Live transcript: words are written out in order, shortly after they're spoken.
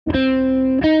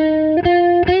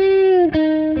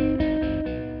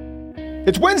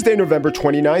It's Wednesday, November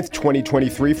 29th,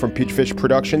 2023 from Peachfish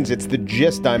Productions. It's The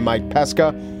Gist. I'm Mike Pesca.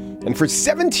 And for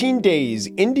 17 days,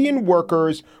 Indian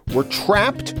workers were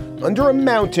trapped under a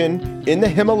mountain in the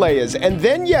Himalayas. And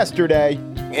then yesterday,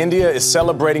 India is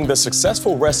celebrating the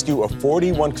successful rescue of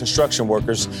 41 construction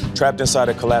workers trapped inside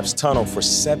a collapsed tunnel for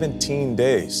 17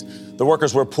 days. The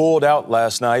workers were pulled out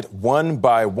last night, one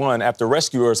by one, after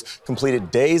rescuers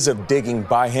completed days of digging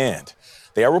by hand.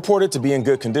 They are reported to be in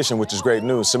good condition, which is great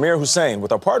news. Samir Hussain,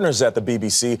 with our partners at the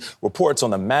BBC, reports on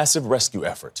the massive rescue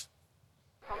effort.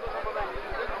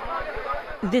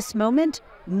 This moment,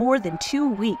 more than 2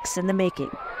 weeks in the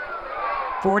making.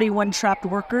 41 trapped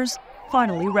workers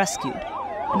finally rescued.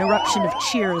 An eruption of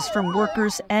cheers from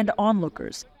workers and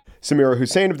onlookers. Samira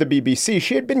Hussain of the BBC,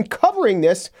 she had been covering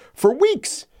this for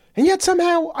weeks. And yet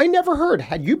somehow I never heard.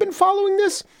 Had you been following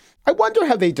this? I wonder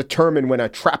how they determine when a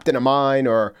trapped in a mine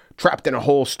or trapped in a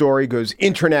hole story goes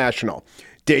international.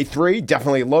 Day 3,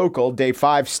 definitely local. Day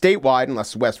 5, statewide,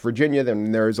 unless West Virginia,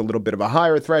 then there's a little bit of a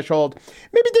higher threshold.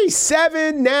 Maybe day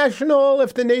 7, national,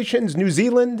 if the nation's New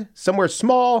Zealand, somewhere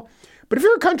small. But if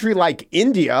you're a country like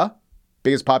India,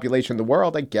 biggest population in the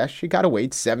world, I guess you got to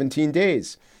wait 17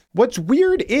 days. What's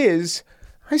weird is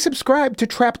I subscribe to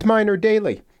Trapped Miner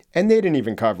Daily, and they didn't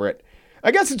even cover it. I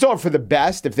guess it's all for the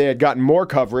best. If they had gotten more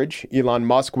coverage, Elon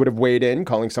Musk would have weighed in,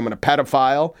 calling someone a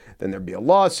pedophile. Then there'd be a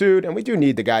lawsuit. And we do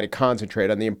need the guy to concentrate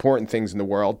on the important things in the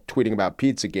world, tweeting about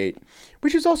Pizzagate,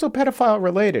 which is also pedophile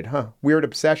related, huh? Weird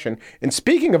obsession. And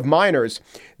speaking of miners,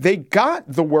 they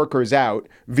got the workers out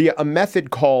via a method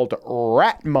called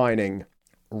rat mining.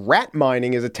 Rat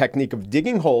mining is a technique of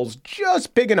digging holes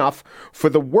just big enough for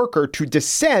the worker to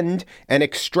descend and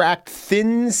extract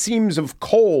thin seams of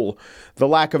coal. The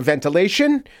lack of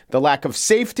ventilation, the lack of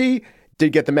safety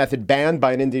did get the method banned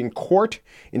by an Indian court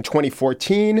in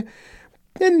 2014.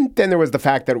 And then there was the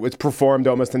fact that it was performed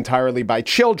almost entirely by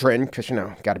children, because,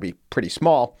 got to be pretty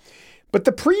small. But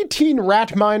the preteen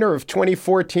rat miner of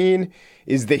 2014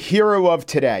 is the hero of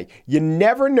today. You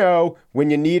never know when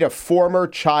you need a former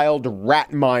child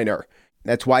rat miner.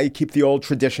 That's why you keep the old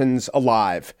traditions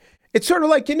alive. It's sort of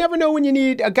like you never know when you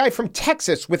need a guy from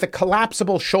Texas with a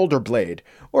collapsible shoulder blade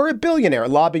or a billionaire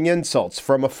lobbing insults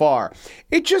from afar.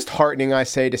 It's just heartening, I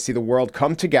say, to see the world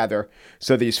come together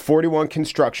so these 41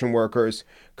 construction workers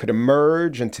could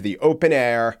emerge into the open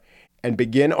air and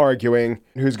begin arguing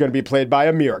who's going to be played by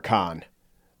Amir Khan.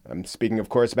 I'm speaking, of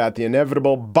course, about the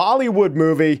inevitable Bollywood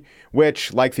movie,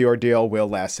 which, like the ordeal, will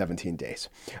last 17 days.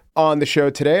 On the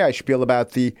show today, I spiel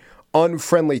about the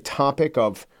unfriendly topic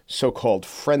of so-called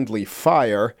friendly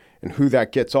fire and who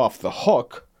that gets off the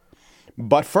hook.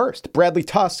 But first, Bradley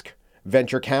Tusk,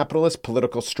 venture capitalist,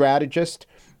 political strategist,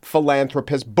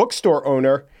 philanthropist, bookstore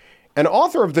owner, and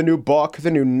author of the new book,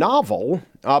 the new novel,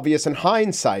 Obvious in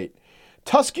Hindsight.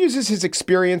 Tusk uses his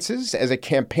experiences as a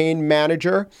campaign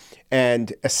manager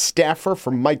and a staffer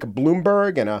for Mike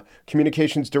Bloomberg and a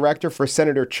communications director for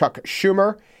Senator Chuck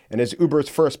Schumer and as Uber's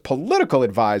first political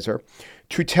advisor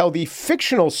to tell the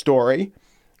fictional story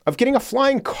of getting a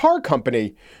flying car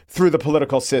company through the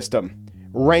political system,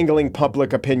 wrangling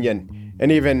public opinion,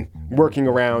 and even working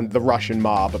around the Russian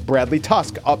mob. Bradley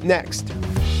Tusk up next.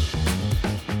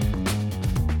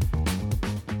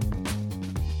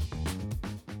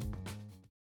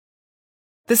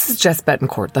 This is Jess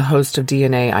Betancourt, the host of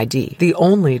DNA ID, the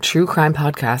only true crime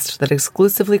podcast that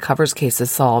exclusively covers cases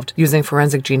solved using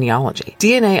forensic genealogy.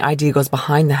 DNA ID goes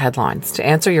behind the headlines to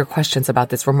answer your questions about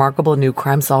this remarkable new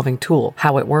crime-solving tool,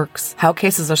 how it works, how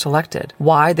cases are selected,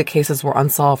 why the cases were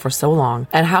unsolved for so long,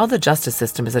 and how the justice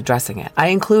system is addressing it. I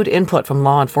include input from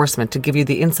law enforcement to give you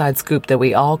the inside scoop that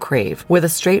we all crave with a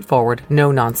straightforward,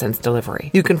 no-nonsense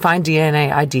delivery. You can find DNA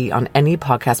ID on any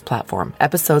podcast platform.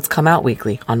 Episodes come out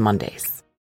weekly on Mondays.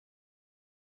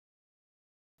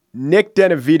 Nick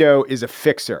DeNavito is a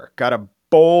fixer. Got a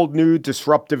bold new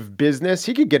disruptive business.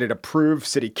 He could get it approved.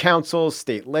 City councils,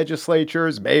 state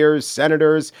legislatures, mayors,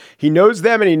 senators. He knows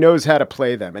them and he knows how to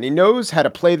play them. And he knows how to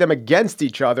play them against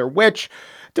each other, which,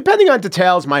 depending on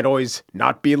details, might always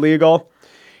not be legal.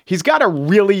 He's got a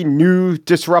really new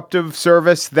disruptive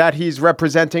service that he's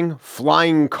representing,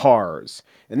 flying cars.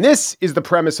 And this is the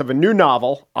premise of a new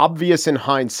novel, Obvious in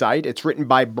Hindsight. It's written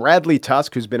by Bradley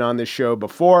Tusk, who's been on this show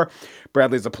before.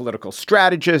 Bradley's a political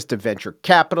strategist, a venture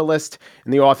capitalist,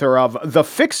 and the author of The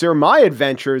Fixer, My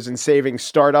Adventures in Saving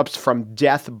Startups from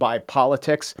Death by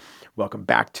Politics. Welcome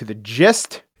back to The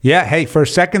Gist. Yeah. Hey, for a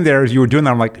second there, as you were doing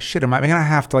that, I'm like, shit, am I going to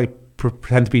have to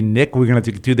pretend to be Nick. We're going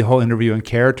to do the whole interview in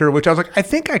character, which I was like, I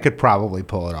think I could probably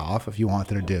pull it off if you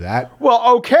wanted to do that.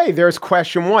 Well, okay, there's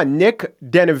question one. Nick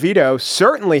DeNavito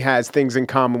certainly has things in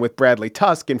common with Bradley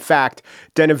Tusk. In fact,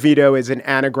 DeNavito is an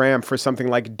anagram for something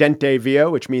like Dente Vio,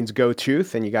 which means go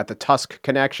tooth, and you got the Tusk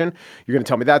connection. You're going to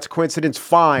tell me that's a coincidence?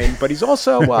 Fine, but he's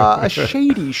also a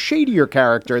shadier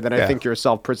character than I think your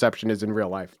self-perception is in real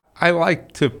life. I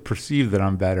like to perceive that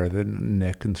I'm better than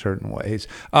Nick in certain ways.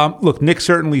 Look, Nick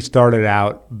certainly started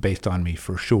out based on me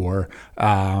for sure.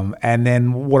 And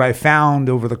then what I found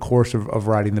over the course of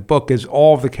writing the book is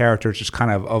all of the characters just kind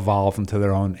of evolve into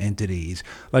their own entities.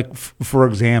 Like, for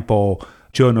example,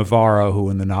 Joe Navarro,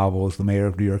 who in the novel is the mayor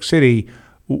of New York City,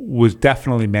 was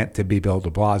definitely meant to be Bill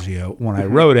de Blasio when I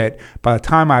wrote it. By the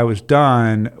time I was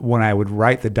done, when I would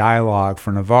write the dialogue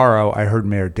for Navarro, I heard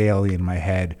Mayor Daley in my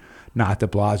head, not de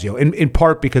Blasio, in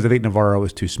part because I think Navarro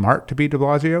was too smart to be de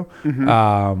Blasio.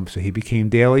 So he became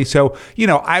Daley. So,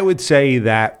 I would say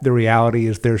that the reality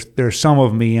is there's some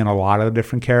of me in a lot of the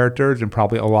different characters, and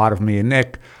probably a lot of me in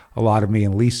Nick, a lot of me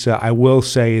in Lisa. I will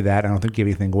say that, I don't think give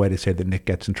anything away to say that Nick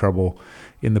gets in trouble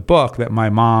in the book, that my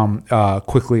mom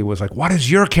quickly was like, why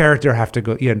does your character have to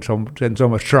go in so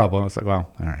much trouble? And I was like,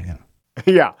 well, all right,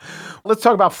 Yeah. Let's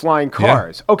talk about flying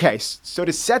cars. Yeah. Okay. So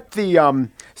to set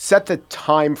the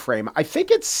time frame, I think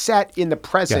it's set in the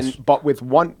present, but with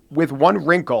one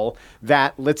wrinkle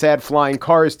that let's add flying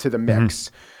cars to the mix.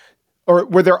 Or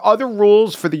were there other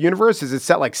rules for the universe? Is it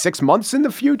set like 6 months in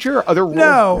the future? Other rules?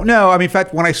 No. I mean, in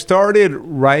fact, when I started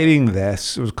writing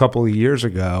this, it was a couple of years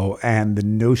ago, and the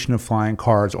notion of flying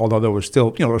cars, although there was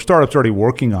still, there were startups already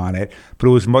working on it, but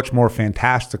it was much more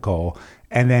fantastical.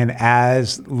 And then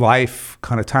as life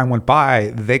kind of time went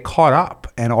by, they caught up.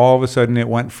 And all of a sudden it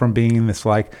went from being this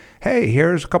like, hey,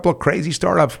 here's a couple of crazy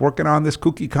startups working on this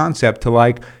kooky concept to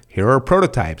like, here are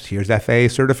prototypes, here's FAA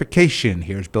certification,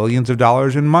 here's billions of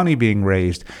dollars in money being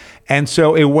raised. And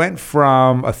so it went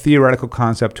from a theoretical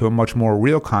concept to a much more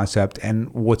real concept. And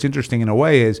what's interesting in a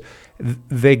way is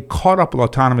they caught up with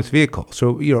autonomous vehicles.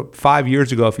 So, 5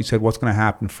 years ago, if you said what's going to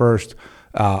happen first,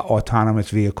 autonomous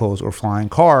vehicles or flying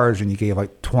cars, and you gave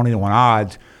like 20 to 1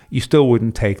 odds, you still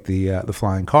wouldn't take the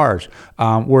flying cars.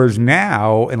 Whereas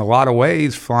now, in a lot of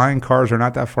ways, flying cars are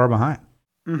not that far behind.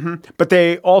 But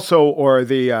they also, or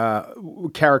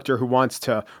the character who wants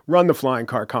to run the flying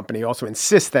car company also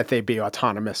insists that they be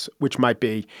autonomous, which might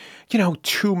be,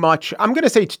 too much. I'm going to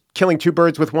say killing two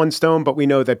birds with one stone, but we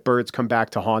know that birds come back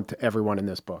to haunt everyone in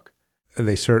this book.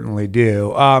 They certainly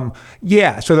do. So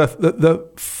the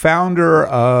founder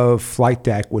of Flight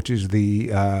Deck, which is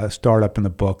the startup in the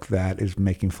book that is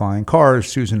making flying cars,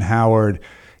 Susan Howard,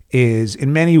 is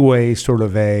in many ways sort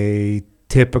of a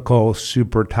typical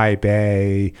super type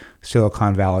A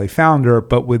Silicon Valley founder,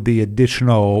 but with the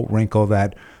additional wrinkle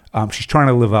that she's trying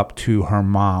to live up to her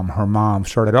mom. Her mom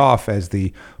started off as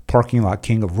the parking lot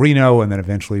king of Reno and then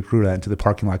eventually grew that into the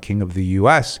parking lot king of the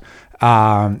U.S.,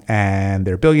 and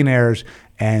they're billionaires,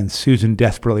 and Susan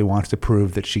desperately wants to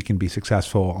prove that she can be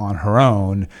successful on her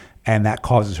own, and that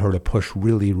causes her to push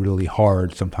really, really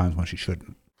hard sometimes when she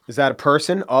shouldn't. Is that a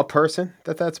person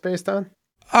that's based on?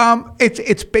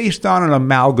 It's based on an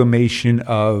amalgamation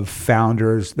of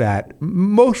founders that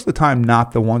most of the time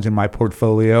not the ones in my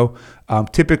portfolio.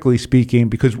 Typically speaking,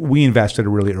 because we invest at a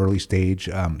really early stage,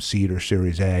 seed or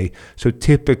Series A. So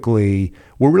typically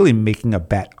we're really making a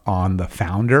bet on the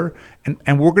founder,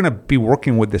 and we're going to be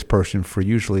working with this person for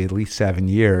usually at least 7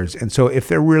 years. And so if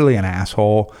they're really an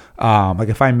asshole, like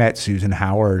if I met Susan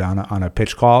Howard on a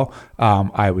pitch call,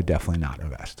 I would definitely not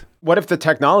invest. What if the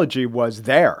technology was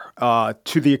there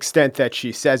to the extent that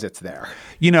she says it's there?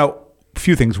 A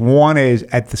few things. One is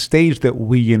at the stage that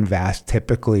we invest,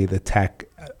 typically the tech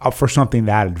for something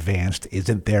that advanced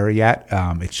isn't there yet.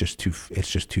 It's just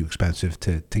too expensive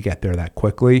to get there that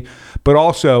quickly. But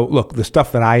also, look, the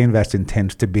stuff that I invest in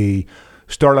tends to be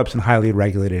startups in highly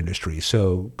regulated industries.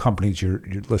 So companies your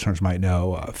listeners might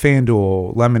know,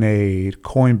 FanDuel, Lemonade,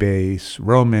 Coinbase,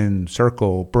 Roman,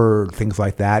 Circle, Bird, things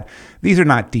like that. These are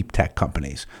not deep tech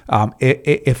companies.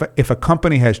 If a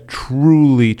company has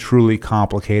truly, truly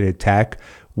complicated tech,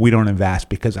 we don't invest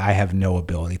because I have no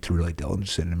ability to really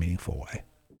diligence it in a meaningful way.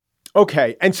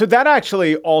 Okay. And so that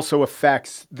actually also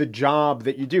affects the job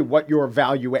that you do. What your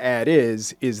value add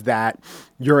is that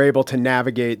you're able to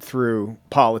navigate through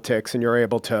politics and you're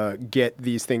able to get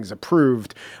these things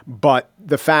approved. But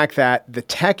the fact that the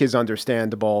tech is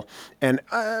understandable and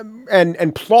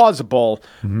plausible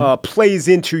plays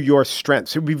into your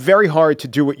strengths. It would be very hard to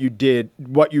do what you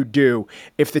do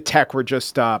if the tech were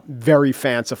just very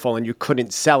fanciful and you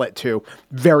couldn't sell it to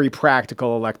very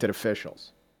practical elected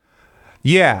officials.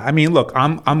 Yeah, I mean, look,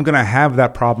 I'm going to have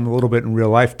that problem a little bit in real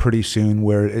life pretty soon.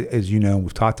 Where, as you know,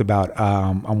 we've talked about,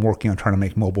 I'm working on trying to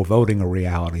make mobile voting a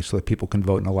reality so that people can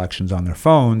vote in elections on their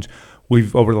phones.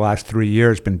 We've, over the last 3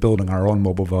 years, been building our own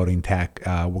mobile voting tech.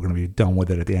 We're going to be done with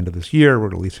it at the end of this year. We'll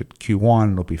release it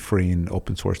Q1. It'll be free and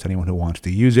open source to anyone who wants to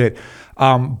use it.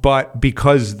 But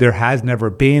because there has never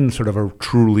been sort of a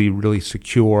truly, really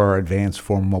secure advanced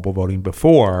form of mobile voting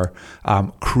before,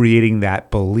 creating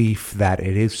that belief that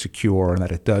it is secure and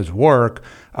that it does work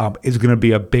is going to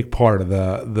be a big part of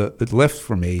the lift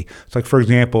for me. So, like, for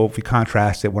example, if we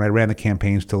contrast it, when I ran the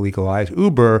campaigns to legalize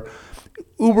Uber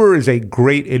is a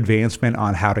great advancement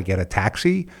on how to get a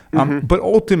taxi, but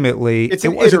ultimately it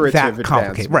wasn't that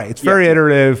complicated. Right, it's very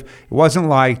iterative. It wasn't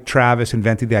like Travis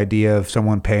invented the idea of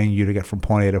someone paying you to get from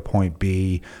point A to point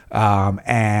B,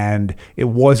 and it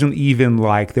wasn't even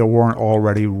like there weren't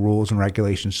already rules and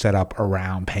regulations set up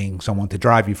around paying someone to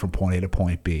drive you from point A to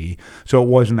point B. So it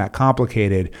wasn't that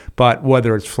complicated. But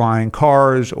whether it's flying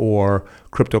cars or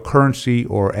cryptocurrency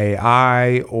or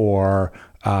AI or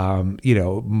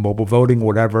mobile voting,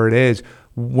 whatever it is,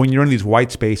 when you're in these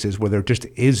white spaces where there just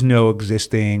is no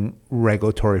existing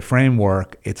regulatory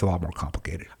framework, it's a lot more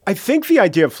complicated. I think the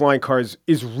idea of flying cars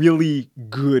is really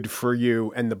good for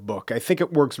you and the book. I think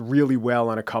it works really well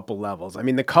on a couple levels. I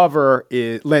mean, the cover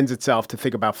lends itself to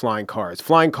think about flying cars.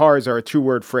 Flying cars are a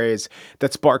two-word phrase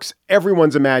that sparks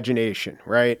everyone's imagination,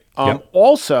 right? Yep.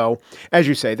 Also, as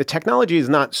you say, the technology is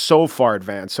not so far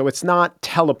advanced, so it's not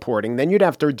teleporting. Then you'd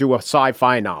have to do a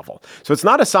sci-fi novel. So it's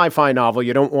not a sci-fi novel.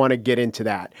 You don't want to get into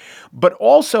that. But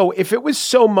also, if it was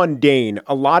so mundane,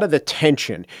 a lot of the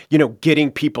tension,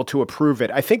 getting people to approve it,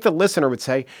 I think the listener would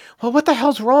say, well, what the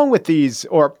hell's wrong with these?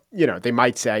 Or, they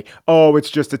might say, oh, it's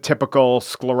just a typical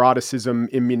scleroticism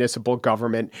in municipal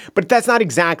government. But that's not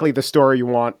exactly the story you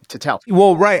want to tell.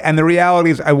 Well, right. And the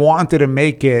reality is I wanted to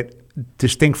make it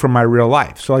distinct from my real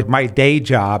life. So like my day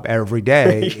job every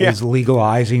day is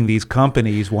legalizing these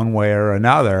companies one way or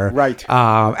another. Right.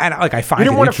 And like I find you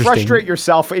don't want to frustrate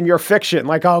yourself in your fiction.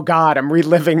 Like, oh God, I'm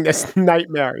reliving this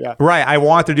nightmare. Yeah. Right. I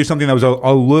wanted to do something that was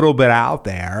a little bit out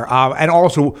there. And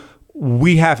also,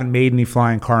 we haven't made any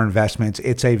flying car investments.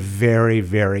 It's a very,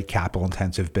 very capital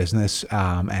intensive business.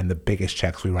 And the biggest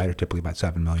checks we write are typically about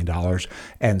 $7 million.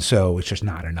 And so it's just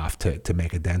not enough to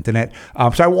make a dent in it.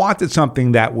 So I wanted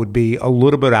something that would be a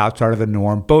little bit outside of the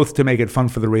norm, both to make it fun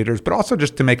for the readers, but also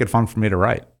just to make it fun for me to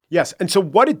write. Yes. And so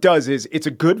what it does is it's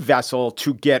a good vessel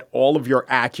to get all of your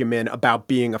acumen about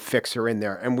being a fixer in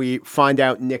there. And we find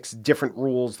out Nick's different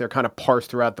rules. They're kind of parsed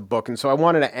throughout the book. And so I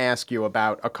wanted to ask you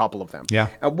about a couple of them. Yeah.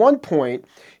 At one point,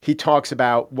 he talks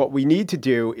about what we need to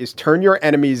do is turn your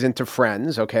enemies into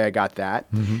friends. Okay, I got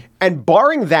that. Mm-hmm. And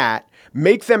barring that,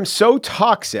 make them so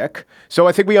toxic. So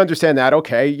I think we understand that.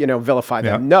 Okay, vilify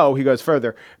them. Yeah. No, he goes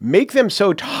further. Make them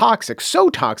so toxic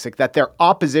that their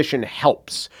opposition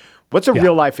helps. What's a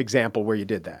real life example where you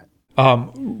did that?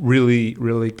 Really,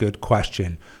 really good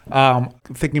question.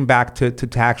 Thinking back to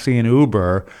taxi and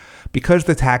Uber, because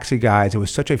the taxi guys, it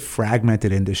was such a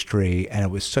fragmented industry and it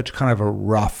was such kind of a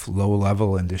rough,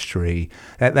 low-level industry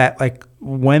that like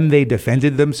when they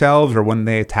defended themselves or when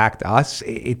they attacked us,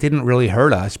 it didn't really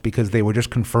hurt us because they were just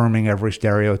confirming every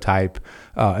stereotype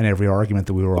and every argument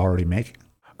that we were already making.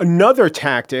 Another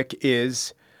tactic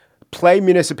is play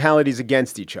municipalities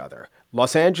against each other.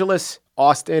 Los Angeles,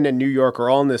 Austin, and New York are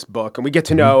all in this book, and we get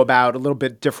to know about a little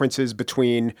bit differences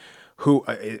between who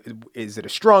is it a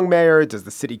strong mayor? Does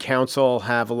the city council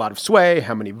have a lot of sway?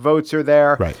 How many votes are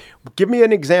there? Right. Give me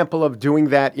an example of doing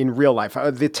that in real life.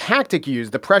 The tactic you use,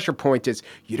 the pressure point is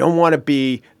you don't want to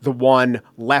be the one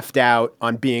left out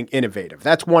on being innovative.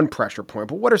 That's one pressure point.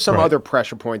 But what are some other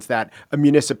pressure points that a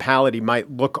municipality might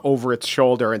look over its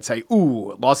shoulder and say,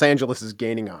 ooh, Los Angeles is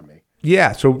gaining on me?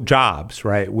 Yeah, so jobs,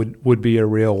 right, would be a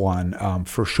real one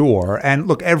for sure. And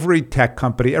look, every tech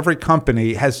company, every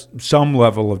company has some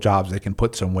level of jobs they can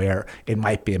put somewhere. It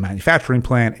might be a manufacturing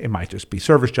plant, it might just be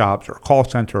service jobs or a call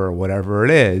center or whatever it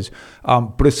is.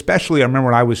 But especially, I remember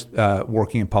when I was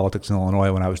working in politics in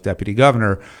Illinois when I was deputy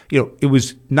governor, it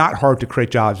was not hard to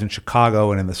create jobs in Chicago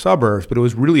and in the suburbs, but it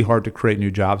was really hard to create new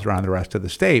jobs around the rest of the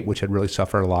state, which had really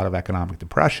suffered a lot of economic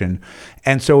depression.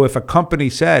 And so if a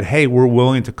company said, hey, we're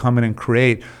willing to come in and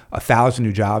create 1,000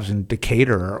 new jobs in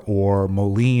Decatur or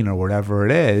Moline or whatever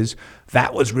it is,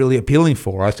 that was really appealing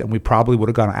for us. And we probably would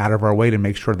have gone out of our way to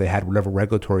make sure they had whatever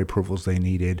regulatory approvals they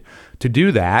needed to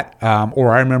do that.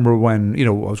 Or I remember when, I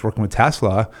was working with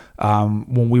Tesla,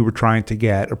 when we were trying to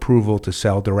get approval to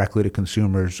sell directly to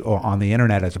consumers or on the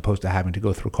internet as opposed to having to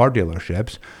go through car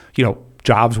dealerships,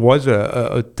 jobs was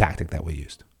a tactic that we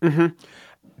used. Mm-hmm.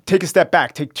 take a step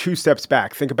back, take 2 steps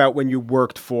back. Think about when you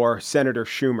worked for Senator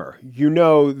Schumer. You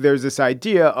know, there's this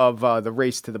idea of the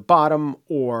race to the bottom,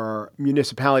 or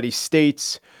municipality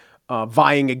states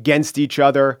vying against each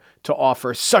other to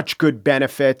offer such good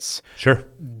benefits. Sure.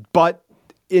 But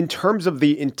in terms of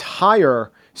the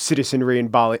entire citizenry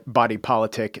and body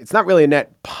politic, it's not really a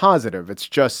net positive. It's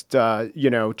just,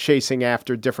 chasing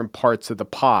after different parts of the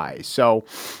pie. So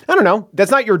I don't know.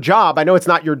 That's not your job. I know it's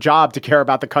not your job to care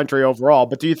about the country overall,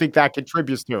 but do you think that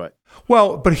contributes to it?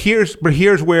 Well, but here's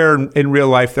where in real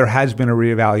life there has been a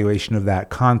reevaluation of that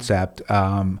concept.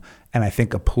 And I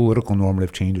think a political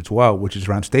normative change as well, which is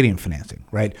around stadium financing,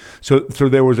 right? So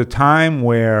there was a time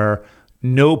where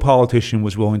no politician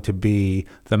was willing to be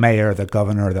the mayor, the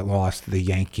governor that lost the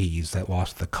Yankees, that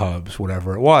lost the Cubs,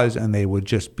 whatever it was, and they would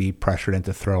just be pressured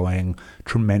into throwing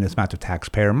tremendous amounts of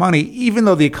taxpayer money, even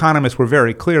though the economists were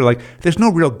very clear, like, there's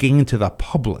no real gain to the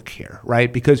public here,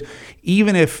 right? Because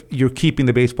even if you're keeping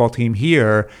the baseball team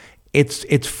here, it's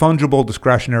fungible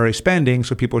discretionary spending,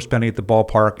 so people are spending at the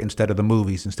ballpark instead of the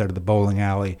movies, instead of the bowling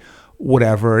alley,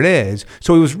 whatever it is.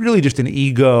 So it was really just an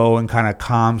ego and kind of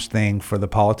comms thing for the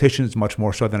politicians, much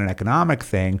more so than an economic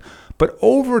thing. But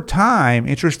over time,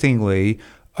 interestingly,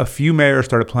 a few mayors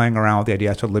started playing around with the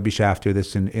idea. I saw Libby Schaaf do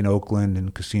this in Oakland,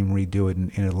 and Kasim Reed do it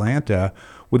in Atlanta,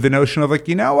 with the notion of, like,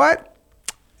 you know what?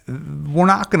 We're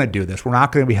not going to do this. We're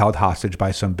not going to be held hostage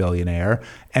by some billionaire,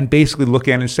 and basically look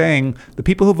at it and saying the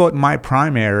people who vote in my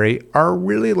primary are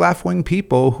really left-wing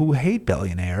people who hate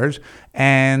billionaires.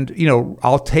 And,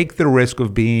 I'll take the risk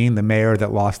of being the mayor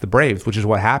that lost the Braves, which is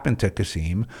what happened to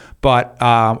Kasim. But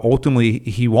ultimately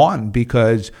he won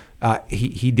because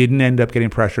he didn't end up getting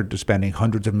pressured to spending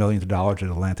hundreds of millions of dollars that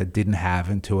Atlanta didn't have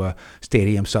into a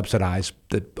stadium subsidized,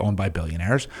 owned by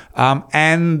billionaires.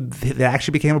 And it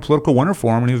actually became a political winner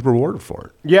for him, and he was rewarded for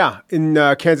it. Yeah. In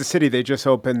Kansas City, they just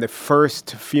opened the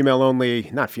first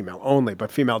not female only,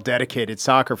 but female dedicated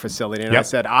soccer facility. And I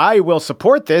said, I will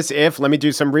support this if, let me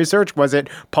do some research. Was it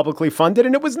publicly funded?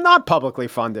 And it was not publicly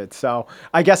funded. So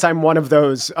I guess I'm one of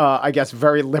those,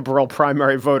 very liberal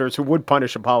primary voters who would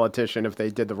punish a politician if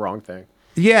they did the wrong thing.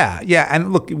 Yeah.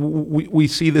 And look, we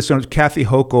see this on Kathy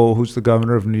Hochul, who's the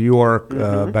governor of New York,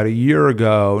 about a year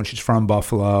ago, and she's from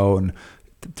Buffalo, and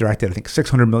directed, I think,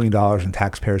 $600 million in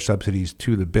taxpayer subsidies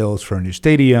to the Bills for a new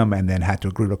stadium, and then had to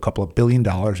agree to a couple of $1 billion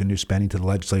in new spending to the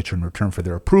legislature in return for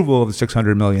their approval of the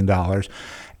 $600 million.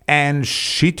 And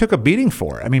she took a beating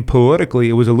for it. I mean, politically,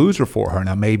 it was a loser for her.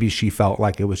 Now, maybe she felt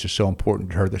like it was just so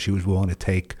important to her that she was willing to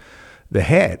take the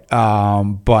hit.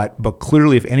 But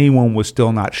clearly, if anyone was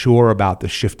still not sure about the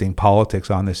shifting politics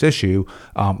on this issue,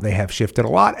 they have shifted a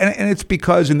lot. And it's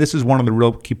because, and this is one of the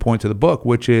real key points of the book,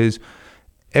 which is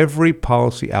every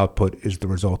policy output is the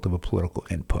result of a political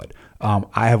input.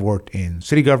 I have worked in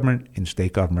city government, in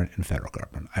state government, and federal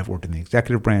government. I've worked in the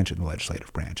executive branch and the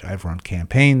legislative branch. I've run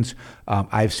campaigns.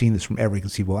 I've seen this from every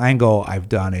conceivable angle. I've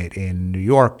done it in New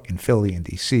York, in Philly, in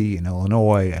D.C., in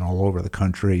Illinois, and all over the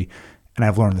country. And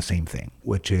I've learned the same thing,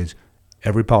 which is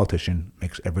every politician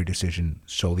makes every decision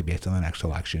solely based on the next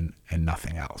election and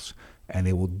nothing else. And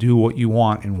they will do what you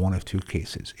want in one of two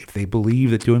cases. If they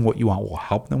believe that doing what you want will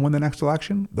help them win the next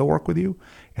election, they'll work with you.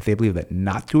 If they believe that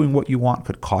not doing what you want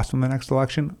could cost them the next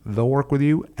election, they'll work with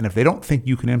you. And if they don't think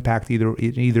you can impact in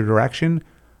either direction,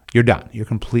 you're done. You're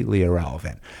completely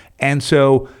irrelevant. And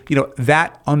so,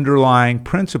 that underlying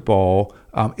principle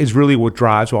is really what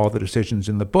drives all the decisions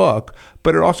in the book.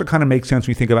 But it also kind of makes sense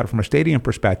when you think about it from a stadium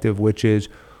perspective, which is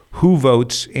who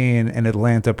votes in an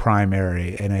Atlanta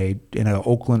primary, in an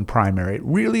Oakland primary,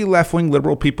 really left-wing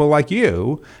liberal people like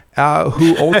you,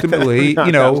 who ultimately,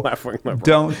 don't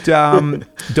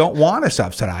want to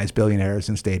subsidize billionaires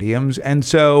in stadiums. And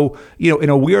so, in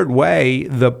a weird way,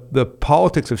 the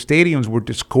politics of stadiums were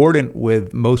discordant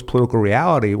with most political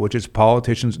reality, which is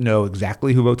politicians know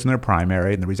exactly who votes in their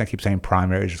primary. And the reason I keep saying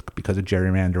primary is just because of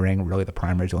gerrymandering. Really, the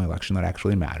primary is the only election that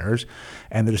actually matters.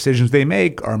 And the decisions they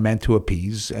make are meant to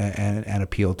appease and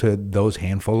appeal to those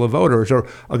handful of voters. Or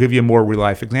I'll give you a more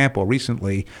real-life example.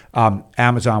 Recently,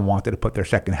 Amazon wanted to put their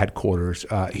second headquarters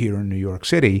here in New York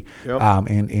City,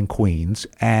 in Queens.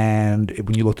 And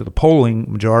when you looked at the polling,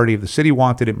 majority of the city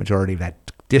wanted it, majority of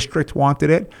that district wanted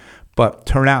it. But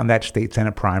turnout in that state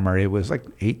Senate primary was like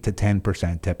 8 to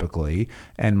 10% typically.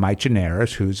 And Mike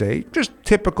Gianaris, who's a just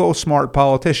typical smart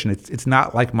politician, it's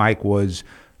not like Mike was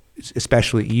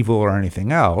especially evil or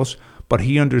anything else, But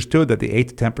he understood that the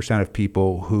 8 to 10% of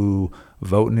people who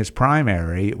vote in his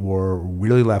primary were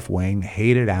really left-wing,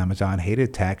 hated Amazon,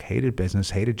 hated tech, hated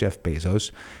business, hated Jeff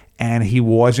Bezos, and he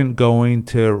wasn't going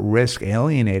to risk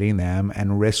alienating them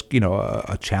and risk,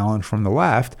 a challenge from the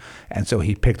left. And so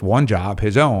he picked one job,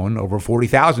 his own, over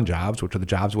 40,000 jobs, which are the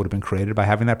jobs that would have been created by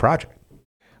having that project.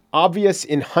 Obvious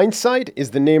in Hindsight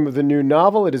is the name of the new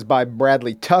novel. It is by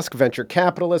Bradley Tusk, venture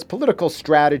capitalist, political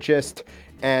strategist,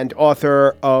 and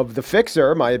author of The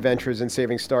Fixer, My Adventures in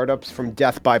Saving Startups from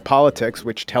Death by Politics,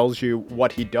 which tells you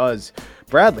what he does.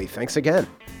 Bradley, thanks again.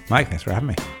 Mike, thanks for having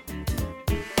me.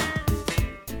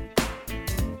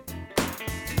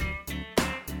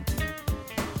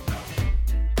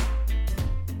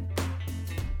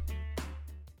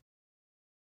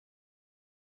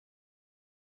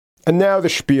 And now the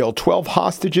spiel. 12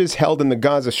 hostages held in the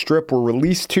Gaza Strip were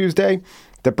released Tuesday.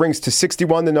 That brings to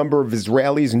 61 the number of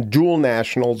Israelis and dual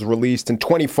nationals released, and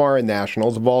 20 foreign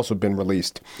nationals have also been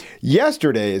released.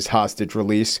 Yesterday's hostage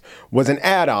release was an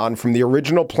add-on from the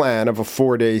original plan of a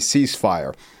 4-day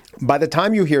ceasefire. By the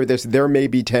time you hear this, there may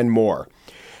be 10 more.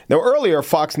 Now, earlier,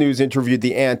 Fox News interviewed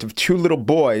the aunt of 2 little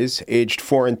boys, aged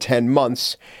 4 and 10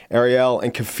 months. Ariel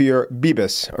and Kafir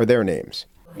Bibas are their names.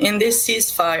 In this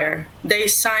ceasefire, they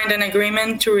signed an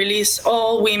agreement to release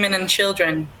all women and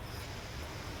children.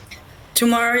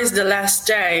 Tomorrow is the last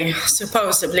day,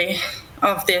 supposedly,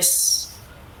 of this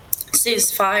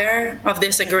ceasefire, of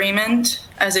this agreement,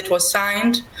 as it was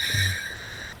signed.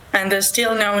 And there's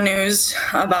still no news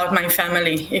about my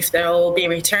family, if they'll all be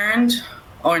returned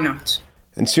or not.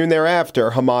 And soon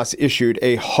thereafter, Hamas issued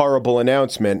a horrible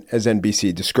announcement, as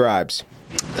NBC describes.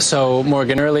 So,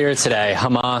 Morgan, earlier today,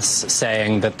 Hamas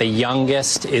saying that the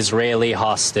youngest Israeli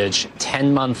hostage,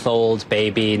 10-month-old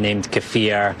baby named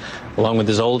Kafir, along with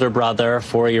his older brother,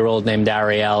 4-year-old named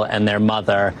Ariel, and their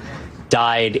mother,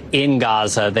 died in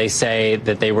Gaza. They say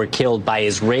that they were killed by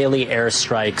Israeli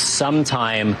airstrikes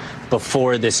sometime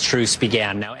before this truce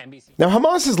began. Now,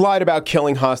 Hamas has lied about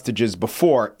killing hostages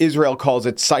before. Israel calls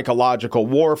it psychological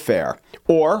warfare.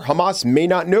 Or Hamas may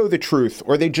not know the truth,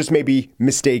 or they just may be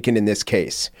mistaken in this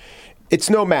case. It's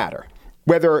no matter.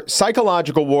 Whether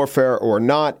psychological warfare or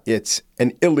not, it's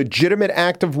an illegitimate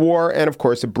act of war and, of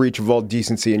course, a breach of all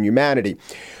decency and humanity.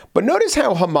 But notice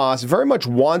how Hamas very much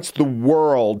wants the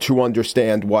world to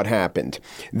understand what happened,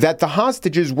 that the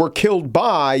hostages were killed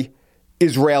by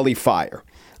Israeli fire.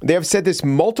 They have said this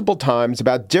multiple times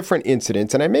about different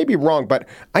incidents, and I may be wrong, but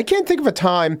I can't think of a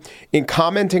time in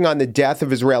commenting on the death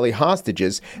of Israeli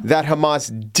hostages that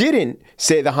Hamas didn't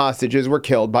say the hostages were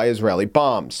killed by Israeli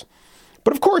bombs.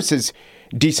 But of course, as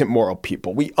decent moral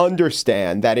people, we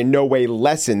understand that in no way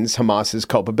lessens Hamas's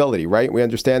culpability, right? We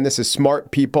understand this as smart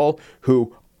people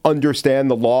who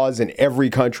understand the laws in every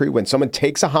country. When someone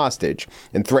takes a hostage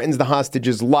and threatens the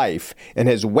hostage's life and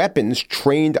has weapons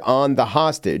trained on the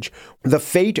hostage, the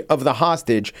fate of the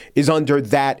hostage is under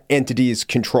that entity's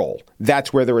control.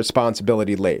 That's where the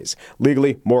responsibility lays,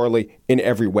 legally, morally, in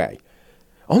every way.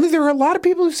 Only there are a lot of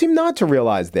people who seem not to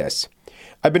realize this.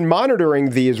 I've been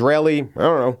monitoring the Israeli,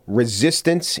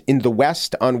 resistance in the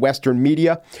West on Western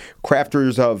media,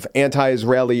 crafters of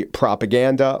anti-Israeli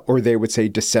propaganda, or they would say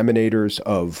disseminators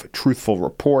of truthful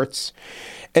reports.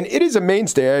 And it is a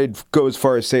mainstay. I'd go as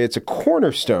far as say it's a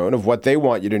cornerstone of what they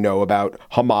want you to know about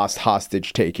Hamas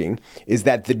hostage taking, is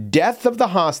that the death of the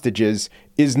hostages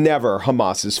is never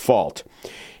Hamas's fault.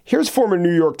 Here's former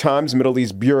New York Times Middle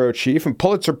East bureau chief and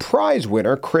Pulitzer Prize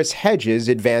winner Chris Hedges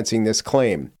advancing this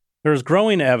claim. There is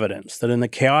growing evidence that in the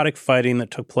chaotic fighting that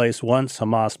took place once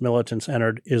Hamas militants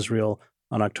entered Israel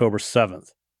on October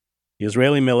 7th, the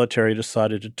Israeli military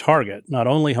decided to target not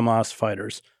only Hamas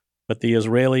fighters, but the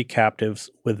Israeli captives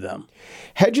with them.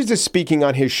 Hedges is speaking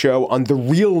on his show on the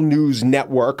Real News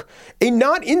Network, a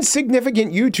not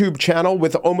insignificant YouTube channel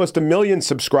with almost 1 million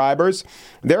subscribers.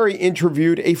 There he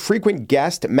interviewed a frequent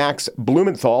guest, Max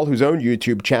Blumenthal, whose own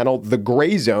YouTube channel, The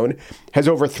Gray Zone, has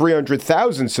over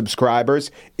 300,000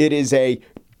 subscribers. It is a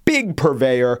big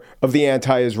purveyor of the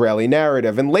anti-Israeli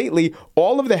narrative. And lately,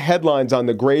 all of the headlines on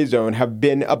the Gray Zone have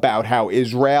been about how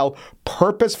Israel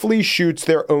purposefully shoots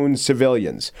their own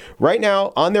civilians. Right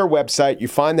now, on their website, you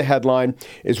find the headline,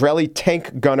 Israeli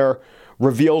tank gunner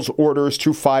reveals orders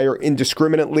to fire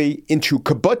indiscriminately into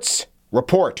kibbutz.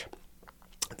 Report.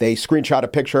 They screenshot a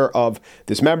picture of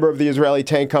this member of the Israeli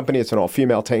tank company. It's an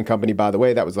all-female tank company, by the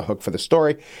way. That was the hook for the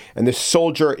story. And this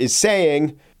soldier is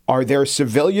saying, "Are there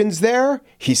civilians there?"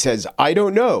 He says, "I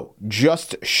don't know.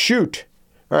 Just shoot."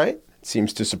 All right.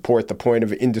 seems to support the point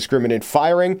of indiscriminate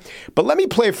firing. But let me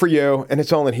play for you, and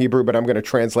it's all in Hebrew, but I'm going to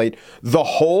translate the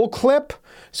whole clip.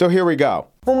 So here we go.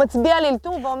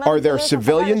 Are there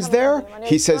civilians there?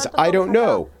 He says, I don't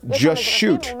know. Just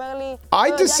shoot.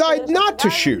 I decide not to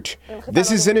shoot.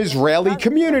 This is an Israeli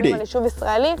community.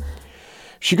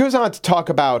 She goes on to talk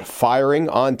about firing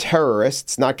on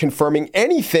terrorists, not confirming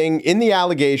anything in the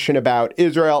allegation about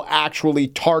Israel actually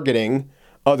targeting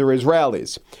other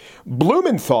Israelis.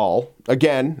 Blumenthal,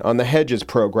 again, on the Hedges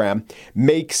program,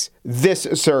 makes this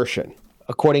assertion.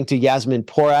 According to Yasmin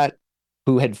Porat,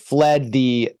 who had fled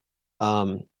the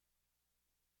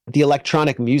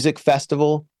electronic music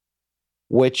festival,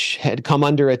 which had come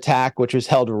under attack, which was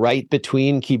held right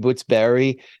between Kibbutz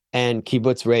Be'eri and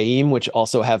Kibbutz Re'im, which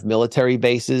also have military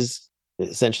bases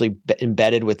essentially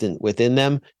embedded within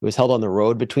them. It was held on the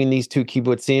road between these two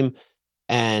kibbutzim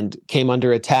and came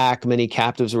under attack. Many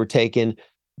captives were taken.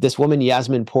 This woman,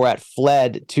 Yasmin Porat,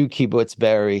 fled to Kibbutz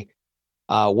Be'eri,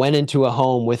 went into a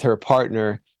home with her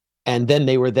partner, and then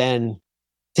they were then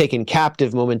taken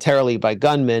captive momentarily by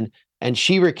gunmen. And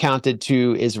she recounted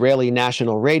to Israeli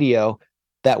national radio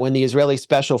that when the Israeli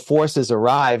special forces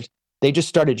arrived, they just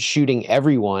started shooting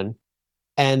everyone,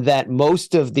 and that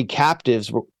most of the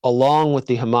captives, along with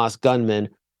the Hamas gunmen,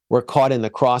 were caught in the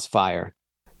crossfire.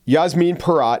 Yasmin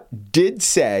Porat did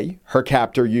say her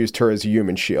captor used her as a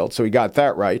human shield, so he got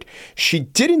that right. She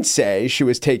didn't say she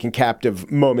was taken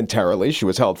captive momentarily. She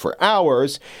was held for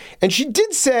hours. And she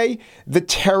did say the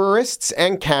terrorists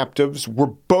and captives were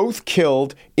both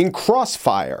killed in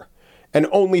crossfire. And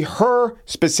only her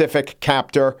specific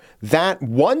captor, that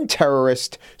one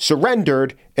terrorist,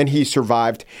 surrendered and he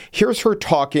survived. Here's her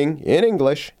talking in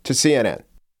English to CNN.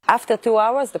 After 2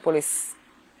 hours, the police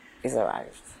is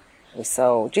arrived. We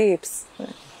saw jeeps.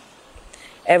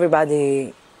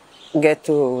 Everybody get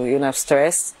to,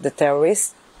 stress, the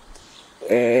terrorists,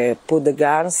 put the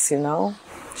guns,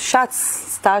 Shots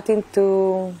starting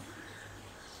to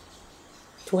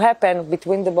happen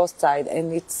between the both sides.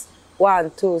 And it's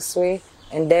 1, 2, 3,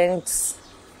 and then it's,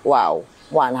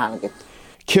 100.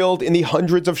 Killed in the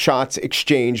hundreds of shots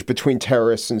exchanged between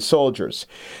terrorists and soldiers.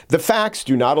 The facts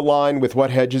do not align with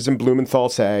what Hedges and Blumenthal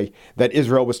say, that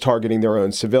Israel was targeting their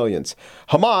own civilians.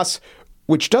 Hamas,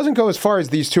 which doesn't go as far as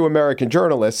these two American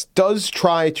journalists, does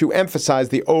try to emphasize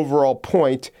the overall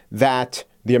point that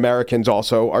the Americans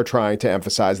also are trying to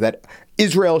emphasize, that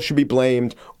Israel should be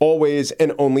blamed always,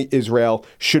 and only Israel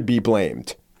should be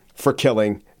blamed for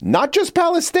killing not just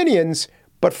Palestinians,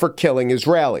 but for killing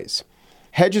Israelis.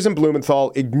 Hedges and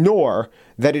Blumenthal ignore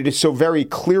that it is so very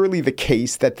clearly the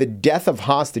case that the death of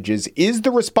hostages is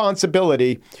the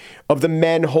responsibility of the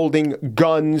men holding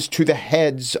guns to the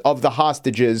heads of the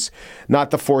hostages, not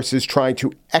the forces trying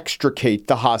to extricate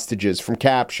the hostages from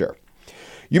capture.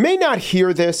 You may not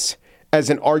hear this as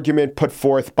an argument put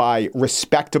forth by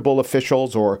respectable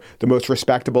officials or the most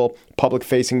respectable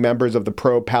public-facing members of the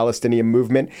pro-Palestinian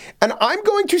movement. And I'm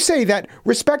going to say that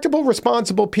respectable,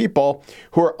 responsible people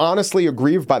who are honestly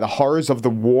aggrieved by the horrors of the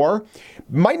war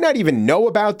might not even know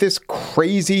about this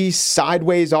crazy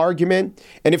sideways argument.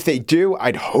 And if they do,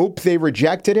 I'd hope they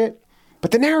rejected it. But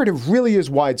the narrative really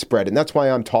is widespread, and that's why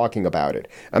I'm talking about it.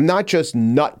 I'm not just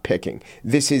nut picking.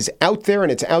 This is out there,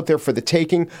 and it's out there for the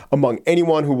taking among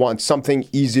anyone who wants something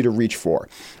easy to reach for.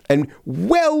 And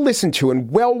well-listened to and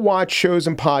well-watched shows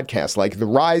and podcasts like The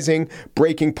Rising,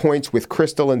 Breaking Points with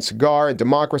Crystal and Cigar, and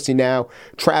Democracy Now!,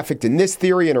 trafficked in this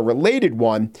theory and a related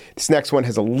one. This next one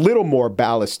has a little more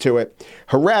ballast to it.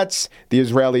 Haaretz, the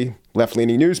Israeli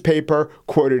left-leaning newspaper,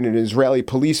 quoted an Israeli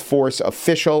police force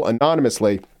official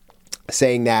anonymously,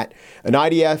 saying that an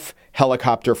IDF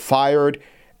helicopter fired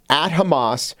at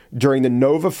Hamas during the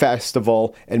Nova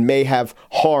Festival and may have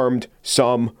harmed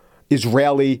some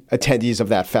Israeli attendees of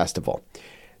that festival.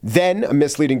 Then a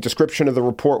misleading description of the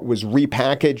report was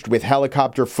repackaged with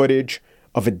helicopter footage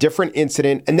of a different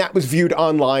incident, and that was viewed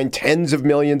online tens of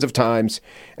millions of times,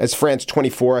 as France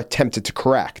 24 attempted to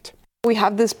correct. We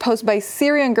have this post by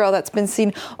Syrian Girl that's been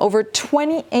seen over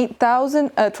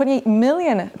 28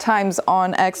 million times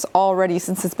on X already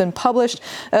since it's been published.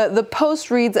 The post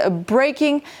reads,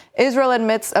 breaking, Israel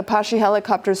admits Apache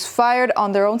helicopters fired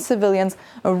on their own civilians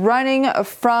running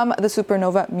from the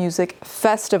Supernova Music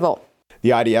Festival.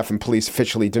 The IDF and police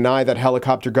officially deny that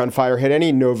helicopter gunfire hit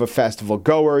any Nova Festival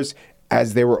goers,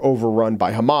 as they were overrun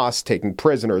by Hamas taking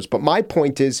prisoners. But my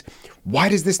point is, why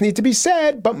does this need to be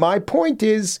said? But my point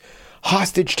is,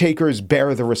 hostage takers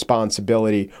bear the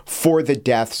responsibility for the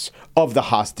deaths of the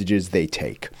hostages they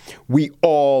take. We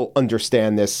all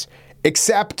understand this,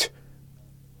 except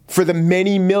for the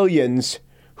many millions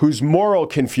whose moral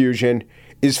confusion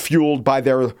is fueled by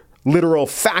their literal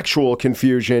factual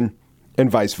confusion, and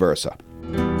vice versa.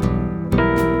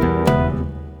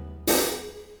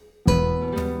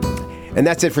 And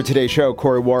that's it for today's show.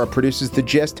 Corey Wara produces The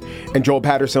Gist, and Joel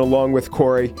Patterson, along with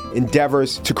Corey,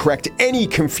 endeavors to correct any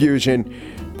confusion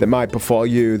that might befall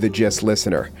you, the Gist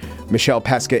listener. Michelle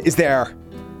Pesca is there,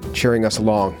 cheering us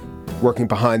along, working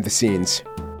behind the scenes.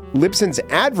 Libsyn's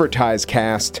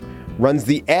AdvertiseCast runs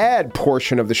the ad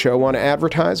portion of the show. Want to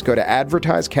advertise? Go to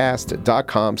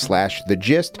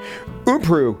advertisecast.com/thegist.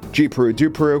 Umpru, Gpru,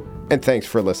 Dupru, and thanks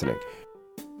for listening.